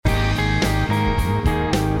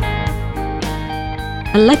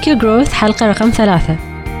Unlock Your Growth حلقة رقم 3.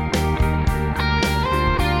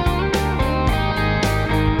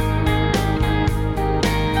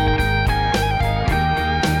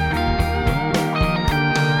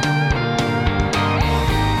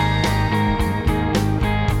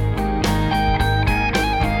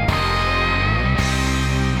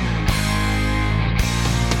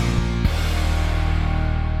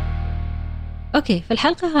 أوكي، في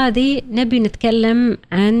الحلقة هذه نبي نتكلم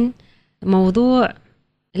عن موضوع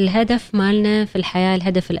الهدف مالنا في الحياة،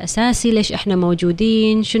 الهدف الأساسي، ليش إحنا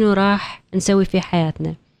موجودين، شنو راح نسوي في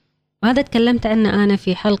حياتنا. وهذا تكلمت عنه أنا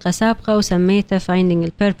في حلقة سابقة وسميته Finding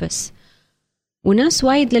the Purpose. وناس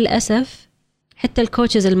وايد للأسف حتى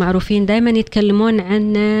الكوتشز المعروفين دايما يتكلمون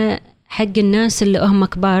عنه حق الناس اللي هم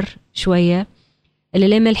كبار شوية، اللي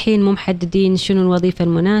لما الحين مو محددين شنو الوظيفة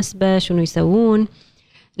المناسبة، شنو يسوون.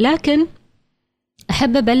 لكن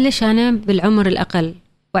أحب أبلش أنا بالعمر الأقل،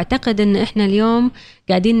 وأعتقد أن إحنا اليوم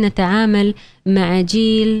قاعدين نتعامل مع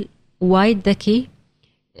جيل وايد ذكي،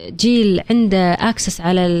 جيل عنده أكسس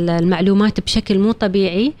على المعلومات بشكل مو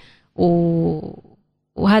طبيعي،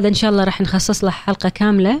 وهذا إن شاء الله راح نخصص له حلقة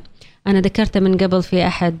كاملة. أنا ذكرته من قبل في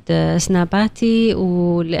أحد سناباتي،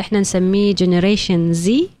 واللي إحنا نسميه Generation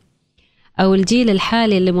Z أو الجيل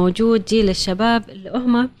الحالي اللي موجود، جيل الشباب اللي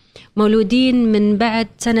هم مولودين من بعد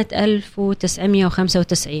سنة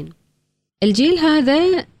 1995. الجيل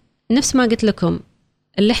هذا نفس ما قلت لكم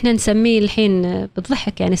اللي احنا نسميه الحين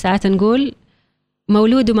بتضحك، يعني ساعات نقول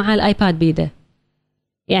مولود مع الآيباد بيده.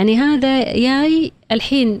 يعني هذا جاي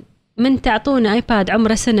الحين من تعطونا آيباد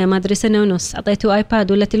عمره سنة، ما أدري سنة ونص، عطيته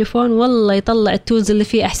آيباد ولا تليفون، والله يطلع التولز اللي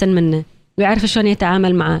فيه أحسن منه ويعرف شلون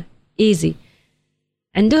يتعامل معاه إيزي.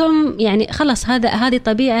 عندهم يعني خلص هذه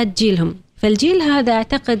طبيعة جيلهم. فالجيل هذا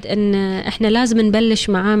أعتقد أن إحنا لازم نبلش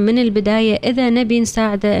معاه من البداية إذا نبي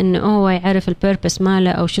نساعده أنه هو يعرف البيربس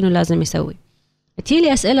ماله أو شنو لازم يسوي.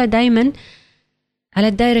 تيلي أسئلة دايما على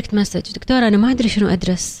الدايركت مسج: دكتور أنا ما أدري شنو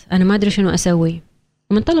أدرس، أنا ما أدري شنو أسوي.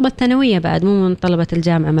 ومن طلبة الثانوية بعد، مو من طلبة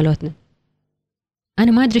الجامعة ملوتنا.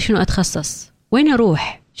 أنا ما أدري شنو أتخصص، وين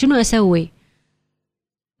أروح، شنو أسوي.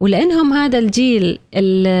 ولأنهم هذا الجيل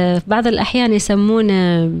اللي في بعض الأحيان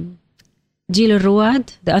يسمونه جيل الرواد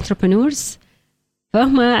the entrepreneurs،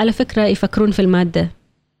 فهم على فكرة يفكرون في المادة،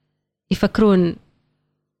 يفكرون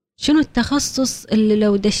شنو التخصص اللي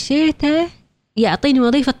لو دشيته يعطيني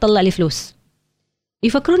وظيفة تطلع لي فلوس.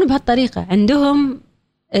 يفكرون بهالطريقة.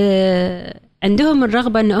 عندهم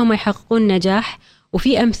الرغبة أنهم يحققون نجاح،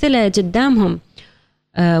 وفي أمثلة قدامهم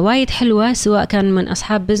وايد حلوة، سواء كان من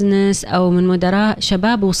أصحاب بزنس أو من مدراء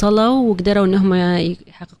شباب وصلوا وقدروا أنهم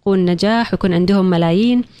يحققون نجاح ويكون عندهم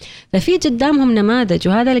ملايين. ففي قدامهم نماذج،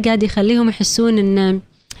 وهذا اللي قاعد يخليهم يحسون أن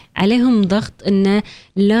عليهم ضغط أن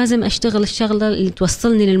لازم أشتغل الشغلة اللي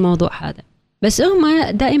توصلني للموضوع هذا. بس هم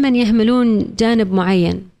دائما يهملون جانب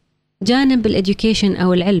معين، جانب الإديوكيشن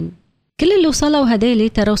أو العلم. كل اللي وصلوا هذيلي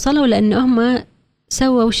ترى وصلوا لأنهم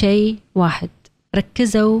سووا شيء واحد،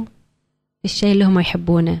 ركزوا الشيء اللي هم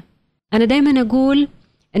يحبونه. أنا دايما أقول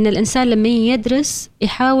أن الإنسان لما يدرس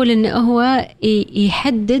يحاول أنه هو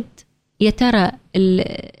يحدد يا ترى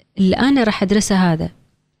اللي أنا راح أدرسه هذا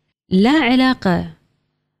لا علاقة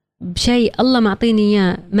بشيء الله معطيني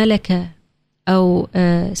إياه، ملكة أو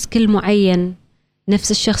سكيل معين.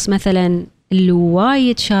 نفس الشخص مثلا اللي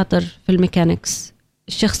وايد شاطر في الميكانيكس،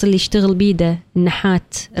 الشخص اللي يشتغل بيده،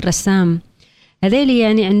 النحات، الرسام، هذيلي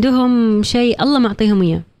يعني عندهم شيء الله معطيهم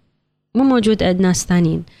إياه مو موجود عند ناس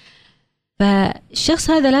ثانيين. فالشخص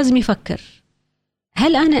هذا لازم يفكر: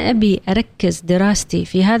 هل أنا أبي أركز دراستي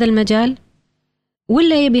في هذا المجال،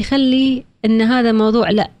 ولا يبي يخلي أن هذا موضوع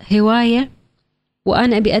لا هواية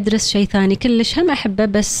وأنا أبي أدرس شيء ثاني كلش هم أحبه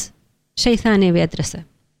بس شيء ثاني أبي أدرسه.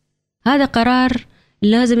 هذا قرار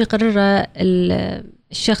لازم يقرره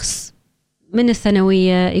الشخص من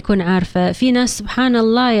الثانوية، يكون عارفة. في ناس سبحان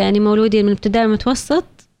الله يعني مولودين من ابتدائي متوسط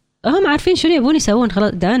هم عارفين شنو يبون يسوون،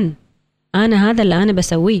 خلاص دان أنا هذا اللي أنا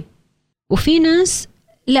بسويه. وفي ناس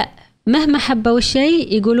لا، مهما حبوا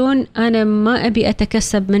الشيء يقولون أنا ما أبي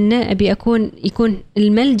أتكسب منه، أبي يكون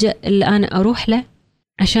الملجأ اللي أنا أروح له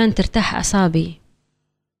عشان ترتاح أعصابي،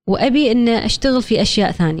 وأبي أن أشتغل في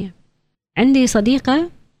أشياء ثانية. عندي صديقة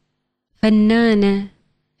فنانة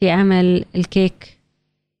في عمل الكيك،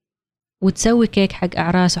 وتسوي كيك حق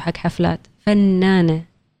أعراس وحق حفلات، فنانة.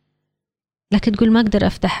 لكن تقول ما أقدر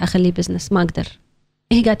أفتح أخلي بزنس، ما أقدر.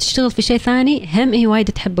 هي قاعدة تشتغل في شيء ثاني هم هي وايد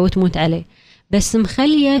تحبه وتموت عليه، بس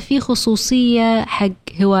مخلية في خصوصية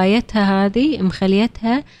حق هوايتها هذه،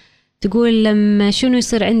 مخليتها تقول لما شنو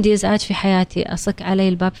يصير عندي إزعاج في حياتي أصك علي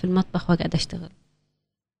الباب في المطبخ وقاعد أشتغل.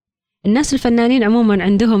 الناس الفنانين عموما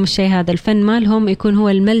عندهم الشيء هذا، الفن مالهم يكون هو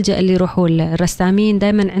الملجأ اللي يروحوا له. الرسامين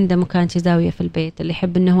دائما عنده مكان زاوية في البيت، اللي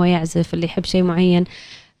يحب انه هو يعزف، اللي يحب شيء معين،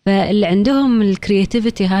 فاللي عندهم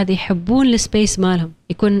الكرياتيفيتي هذه يحبون السبيس مالهم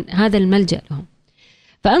يكون هذا الملجأ لهم.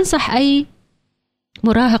 فأنصح أي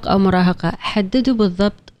مراهق أو مراهقة، حددوا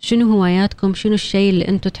بالضبط شنو هواياتكم، شنو الشيء اللي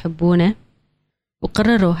أنتم تحبونه،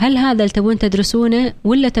 وقرروا هل هذا اللي تبون تدرسونه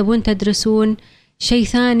ولا تبون تدرسون شيء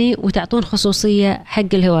ثاني وتعطون خصوصية حق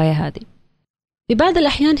الهواية هذه. في بعض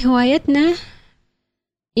الأحيان هوايتنا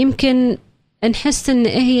يمكن نحس إن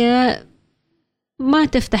هي ما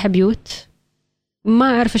تفتح بيوت، ما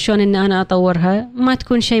أعرف شلون إن أنا أطورها، ما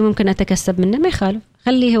تكون شيء ممكن أتكسب منه، ما يخالف،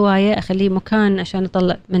 خليه هواية، أخليه مكان عشان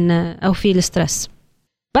أطلع منه أو فيه السترس.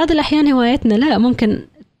 بعض الأحيان هوايتنا لا، ممكن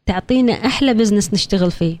تعطينا أحلى بزنس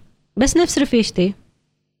نشتغل فيه، بس نفس رفيجتي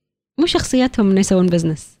مو شخصياتهم إنه يسوون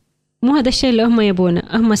بزنس، مو هذا الشيء اللي هم يبونه،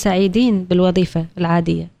 هم سعيدين بالوظيفة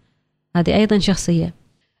العادية، هذه أيضا شخصية.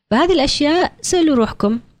 فهذه الأشياء سألوا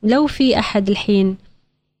روحكم. لو في أحد الحين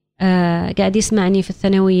قاعد يسمعني في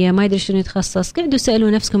الثانوية ما يدري شنو يتخصص، قاعدوا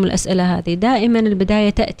سألوا نفسكم الأسئلة هذه. دائما البداية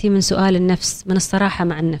تأتي من سؤال النفس، من الصراحة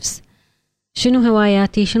مع النفس. شنو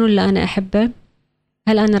هواياتي؟ شنو اللي أنا أحبه؟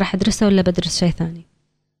 هل أنا راح أدرسه ولا بدرس شيء ثاني؟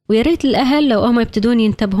 وياريت الأهل لو هم يبتدون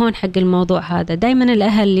ينتبهون حق الموضوع هذا. دايما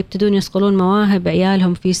الأهل اللي يبتدون يصقلون مواهب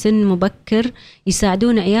عيالهم في سن مبكر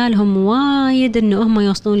يساعدون عيالهم وايد إنه هم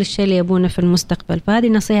يوصلون للشيء اللي يبونه في المستقبل. فهذه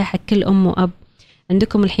نصيحة حق كل أم وأب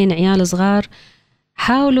عندكم الحين عيال صغار،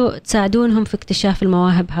 حاولوا تساعدونهم في اكتشاف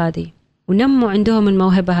المواهب هذه ونموا عندهم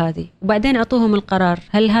الموهبة هذه، وبعدين أعطوهم القرار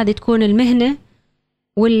هل هذه تكون المهنة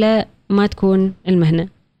ولا ما تكون المهنة.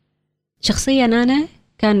 شخصيا أنا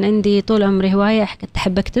كان عندي طول عمري هواية،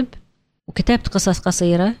 أحب أكتب، وكتبت قصص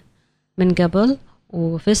قصيرة من قبل،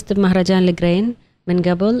 وفزت بمهرجان الجرين من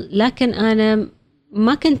قبل، لكن أنا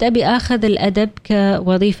ما كنت أبي أخذ الأدب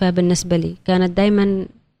كوظيفة بالنسبة لي. كانت دايما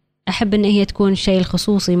أحب أن هي تكون شيء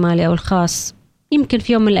الخصوصي مالي أو الخاص، يمكن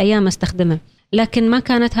في يوم من الأيام استخدمه، لكن ما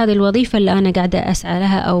كانت هذه الوظيفة اللي أنا قاعدة أسعى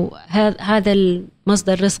لها أو هذا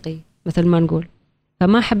المصدر رزقي مثل ما نقول.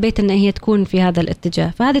 فما حبيت أن هي تكون في هذا الاتجاه.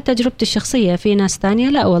 فهذه تجربتي الشخصية. في ناس تانية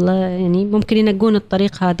لا والله، يعني ممكن ينقون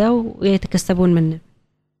الطريق هذا ويتكسبون منه.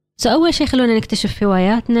 أول شيء خلونا نكتشف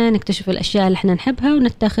هواياتنا، نكتشف الأشياء اللي احنا نحبها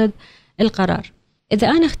ونتخذ القرار. إذا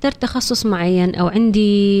أنا اخترت تخصص معين أو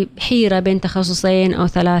عندي حيرة بين تخصصين أو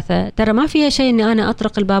ثلاثة، ترى ما فيها شيء أن أنا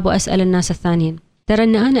أطرق الباب وأسأل الناس الثانيين. ترى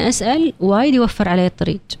أن أنا أسأل وايد يوفر علي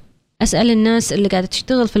الطريق. أسأل الناس اللي قاعدة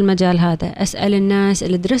تشتغل في المجال هذا، أسأل الناس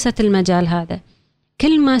اللي درست المجال هذا.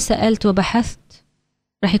 كل ما سألت وبحثت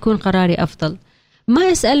راح يكون قراري أفضل. ما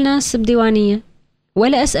أسأل ناس بديوانية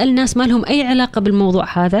ولا أسأل ناس ما لهم أي علاقة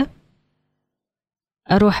بالموضوع هذا.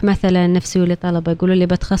 أروح مثلا نفسي ولطلبة يقولوا لي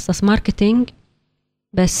بتخصص ماركتينج،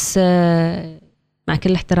 بس مع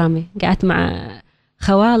كل احترامي قعدت مع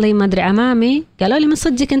خوالي ما أدري عمامي قالوا لي من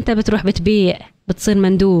صدقك أنت بتروح بتبيع بتصير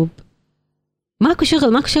مندوب، ماكو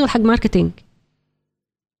شغل حق ماركتينج.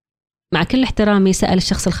 مع كل احترامي سأل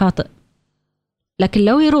الشخص الخاطئ. لكن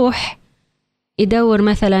لو يروح يدور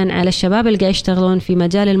مثلا على الشباب اللي قاعد يشتغلون في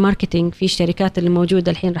مجال الماركتينج في الشركات اللي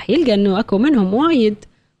موجودة الحين، راح يلقى أنه أكو منهم وايد،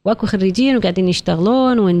 وأكو خريجين وقاعدين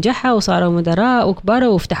يشتغلون ونجحوا وصاروا مدراء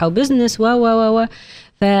وكبروا وفتحوا بزنس و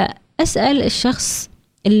فأسأل الشخص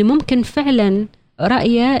اللي ممكن فعلا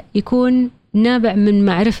رأيه يكون نابع من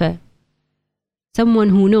معرفة، someone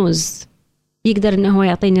who knows، يقدر أنه هو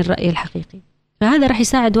يعطيني الرأي الحقيقي. فهذا راح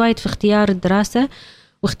يساعد وايد في اختيار الدراسة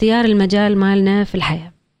واختيار المجال مالنا في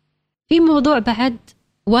الحياة. في موضوع بعد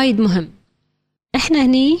وايد مهم، احنا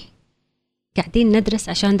هني قاعدين ندرس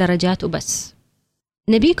عشان درجات وبس.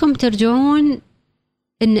 نبيكم ترجعون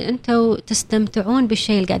ان انتوا تستمتعون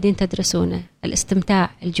بالشيء اللي قاعدين تدرسونه، الاستمتاع،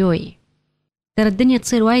 الجوي. ترى الدنيا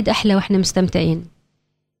تصير وايد احلى واحنا مستمتعين.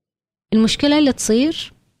 المشكلة اللي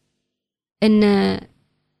تصير ان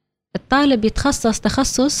الطالب يتخصص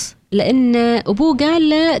تخصص لان ابوه قال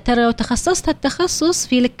له ترى لو تخصصت هالتخصص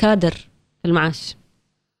في لك كادر في المعاش،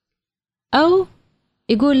 او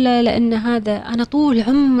يقول له لان هذا انا طول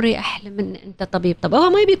عمري احلم ان انت طبيب. طب هو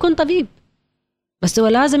ما يبي يكون طبيب، بس هو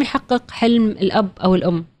لازم يحقق حلم الاب او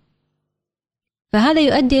الام. فهذا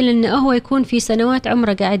يؤدي الى انه هو يكون في سنوات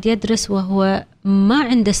عمره قاعد يدرس وهو ما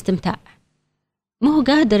عنده استمتاع، ما هو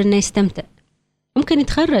قادر انه يستمتع. ممكن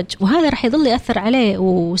يتخرج وهذا راح يظل يأثر عليه،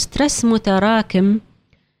 وسترس متراكم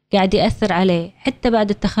قاعد يأثر عليه حتى بعد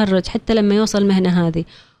التخرج، حتى لما يوصل المهنة هذه.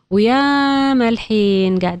 ويا ما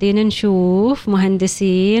الحين قاعدين نشوف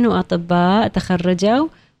مهندسين وأطباء تخرجوا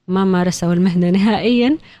ما مارسوا المهنة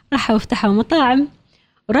نهائيا، راحوا افتحوا مطاعم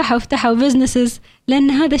وراحوا افتحوا بزنسز، لأن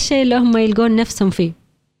هذا الشيء اللي هم يلقون نفسهم فيه.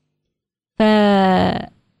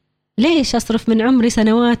 ليش أصرف من عمري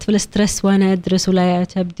سنوات في الاسترس وأنا أدرس ولا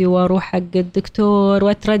يعتبدي وأروح حق الدكتور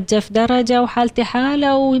وأترجف درجة وحالتي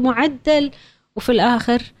حالة ومعدل، وفي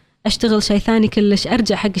الآخر أشتغل شيء ثاني كلش،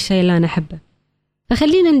 أرجع حق الشيء اللي أنا أحبه.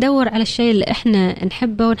 فخلينا ندور على الشيء اللي إحنا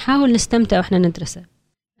نحبه ونحاول نستمتع وإحنا ندرسه.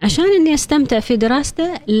 عشان إني أستمتع في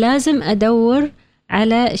دراسته لازم أدور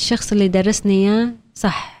على الشخص اللي يدرسني إياه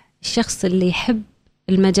صح، الشخص اللي يحب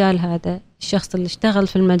المجال هذا، الشخص اللي اشتغل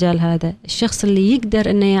في المجال هذا، الشخص اللي يقدر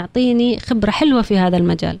إنه يعطيني خبرة حلوة في هذا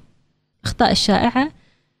المجال. أخطاء الشائعة،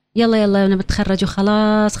 يلا أنا بتخرج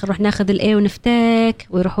وخلاص نروح ناخذ الA ونفتك،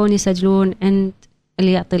 ويروحون يسجلون عند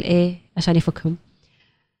اللي يعطي الA عشان يفكهم.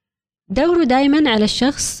 دوروا دايما على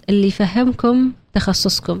الشخص اللي يفهمكم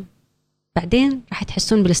تخصصكم، بعدين راح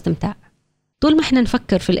تحسون بالاستمتاع. طول ما احنا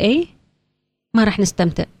نفكر في الA ما راح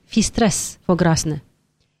نستمتع، في سترس فوق راسنا.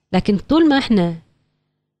 لكن طول ما احنا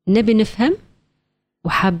نبي نفهم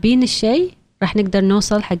وحابين الشيء راح نقدر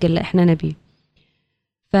نوصل حق اللي احنا نبيه.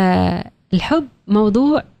 فالحب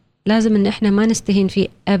موضوع لازم ان احنا ما نستهين فيه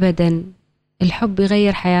ابدا. الحب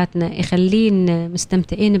يغير حياتنا، يخلينا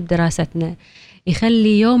مستمتعين بدراستنا،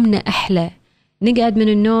 يخلي يومنا احلى. نقعد من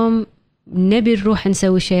النوم نبي نروح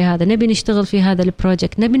نسوي شيء هذا، نبي نشتغل في هذا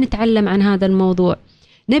البروجكت، نبي نتعلم عن هذا الموضوع،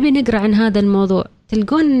 نبي نقرأ عن هذا الموضوع.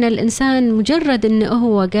 تلقون ان الانسان مجرد انه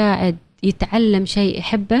هو قاعد يتعلم شيء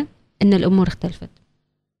يحبه ان الامور اختلفت.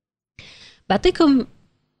 بعطيكم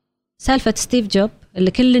سالفة ستيف جوب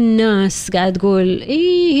اللي كل الناس قاعد تقول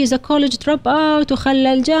إيه he's a college dropout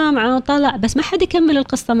وخلى الجامعة وطلع، بس ما حد يكمل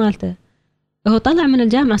القصة مالته. هو طلع من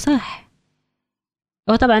الجامعة صح،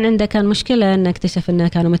 هو طبعا عنده كان مشكلة انه اكتشف انه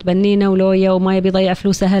كانوا متبنينه ولويا وما يبي يضيع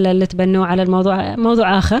فلوسه هلا اللي تبنوه على الموضوع،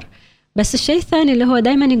 موضوع آخر. بس الشيء الثاني اللي هو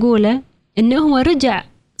دايما يقوله انه هو رجع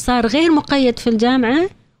صار غير مقيد في الجامعة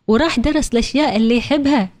وراح درس الأشياء اللي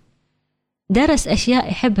يحبها، درس أشياء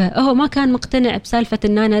يحبها. هو ما كان مقتنع بسالفة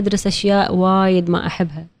إن أنا أدرس أشياء وايد ما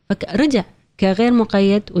أحبها، فرجع كغير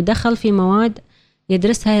مقيد ودخل في مواد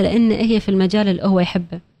يدرسها لأن هي في المجال اللي هو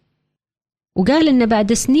يحبه. وقال إن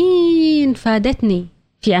بعد سنين فادتني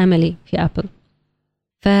في عملي في أبل.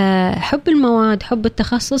 فحب المواد، حب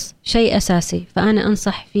التخصص شيء أساسي، فأنا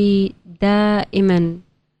أنصح فيه دائما.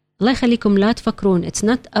 الله يخليكم لا تفكرون it's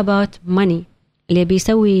not about money. اللي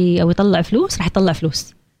بيسوي أو يطلع فلوس راح يطلع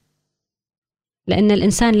فلوس، لأن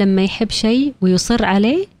الإنسان لما يحب شيء ويصر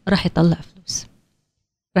عليه راح يطلع فلوس،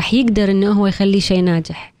 راح يقدر إنه هو يخليه شيء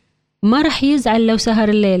ناجح. ما راح يزعل لو سهر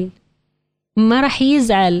الليل، ما راح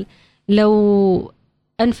يزعل لو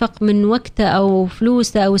أنفق من وقته أو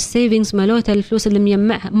فلوسه أو السيفينجز مالوته، الفلوس اللي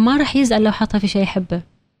مجمعها ما راح يزعل لو حطها في شيء يحبه.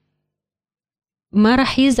 ما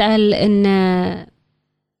راح يزعل إن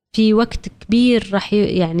في وقت كبير راح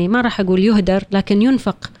يعني ما راح أقول يهدر، لكن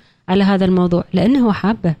ينفق على هذا الموضوع لأنه هو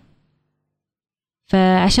حابه.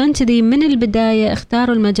 فعشان كذي من البداية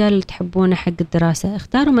اختاروا المجال اللي تحبونه حق الدراسة،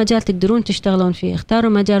 اختاروا مجال تقدرون تشتغلون فيه،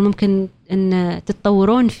 اختاروا مجال ممكن ان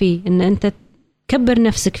تتطورون فيه، ان انت تكبر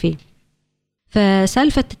نفسك فيه.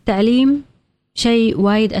 فسالفة التعليم شيء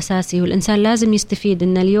وايد أساسي، والإنسان لازم يستفيد.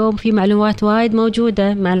 ان اليوم في معلومات وايد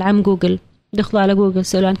موجودة مع العم جوجل، دخلوا على جوجل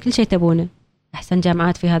سألوا عن كل شيء تبونه، أحسن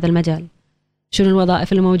جامعات في هذا المجال، شنو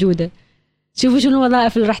الوظائف الموجودة، شوفوا شنو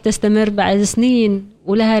الوظائف اللي راح تستمر بعد سنين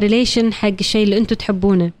ولها ريليشن حق الشيء اللي انتم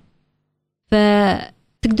تحبونه.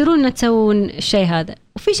 فتقدرون تسوون الشيء هذا.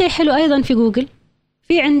 وفي شيء حلو أيضا في جوجل،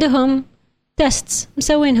 في عندهم تيست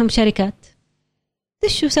مسوينهم شركات.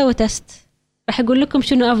 دشوا سووا تيست، راح يقول لكم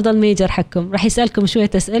شنو أفضل ميجر حقكم، راح يسألكم شوية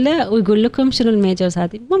أسئلة ويقول لكم شنو الميجرز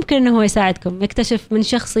هذه. ممكن إنه هو يساعدكم يكتشف من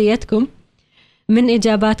شخصيتكم من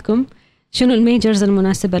إجاباتكم شنو الميجرز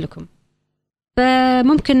المناسبة لكم.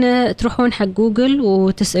 فممكن تروحون حق جوجل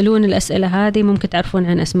وتسألون الأسئلة هذه، ممكن تعرفون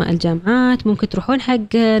عن أسماء الجامعات، ممكن تروحون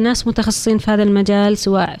حق ناس متخصصين في هذا المجال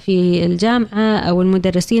سواء في الجامعة أو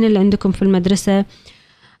المدرسين اللي عندكم في المدرسة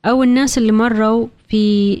أو الناس اللي مروا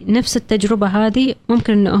في نفس التجربة هذه،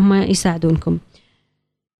 ممكن أنهم يساعدونكم.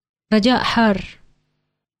 رجاء حار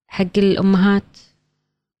حق الأمهات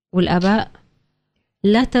والآباء،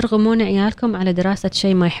 لا ترغمون عيالكم على دراسة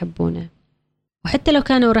شيء ما يحبونه. وحتى لو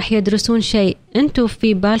كانوا راح يدرسون شيء انتوا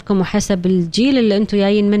في بالكم وحسب الجيل اللي انتوا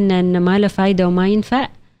جايين منه انه ما له فايدة وما ينفع،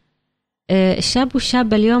 الشاب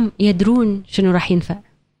والشابة اليوم يدرون شنو راح ينفع،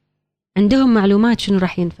 عندهم معلومات شنو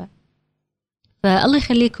راح ينفع. فالله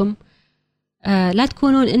يخليكم لا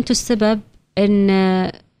تكونون انتوا السبب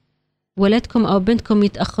ان ولدكم او بنتكم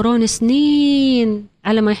يتأخرون سنين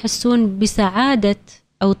على ما يحسون بسعادة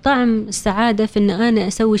او طعم السعادة في ان انا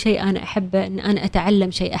اسوي شيء انا احبه، ان انا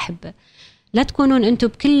اتعلم شيء احبه. لا تكونون أنتوا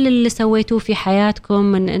بكل اللي سويتوه في حياتكم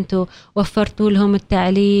من أنتوا وفرتوا لهم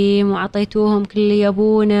التعليم وعطيتوهم كل اللي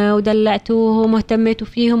يبونه ودلعتوهم واهتميتوا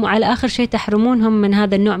فيهم، وعلى آخر شيء تحرمونهم من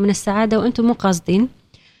هذا النوع من السعادة وأنتوا مو قاصدين.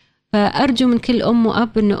 فأرجو من كل أم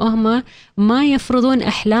وأب أنه هم ما يفرضون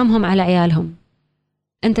أحلامهم على عيالهم.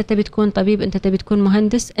 أنت تبي تكون طبيب، أنت تبي تكون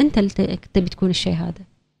مهندس، أنت اللي تبي تكون الشيء هذا،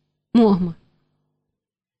 مو هم.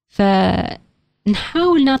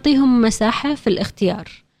 فنحاول نعطيهم مساحة في الاختيار،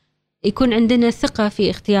 يكون عندنا ثقة في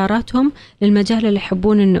اختياراتهم للمجال اللي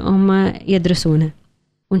يحبون أن هم يدرسونه.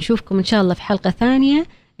 ونشوفكم إن شاء الله في حلقة ثانية،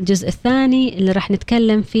 الجزء الثاني اللي راح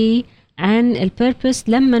نتكلم فيه عن البيربس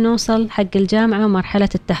لما نوصل حق الجامعة ومرحلة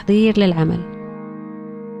التحضير للعمل.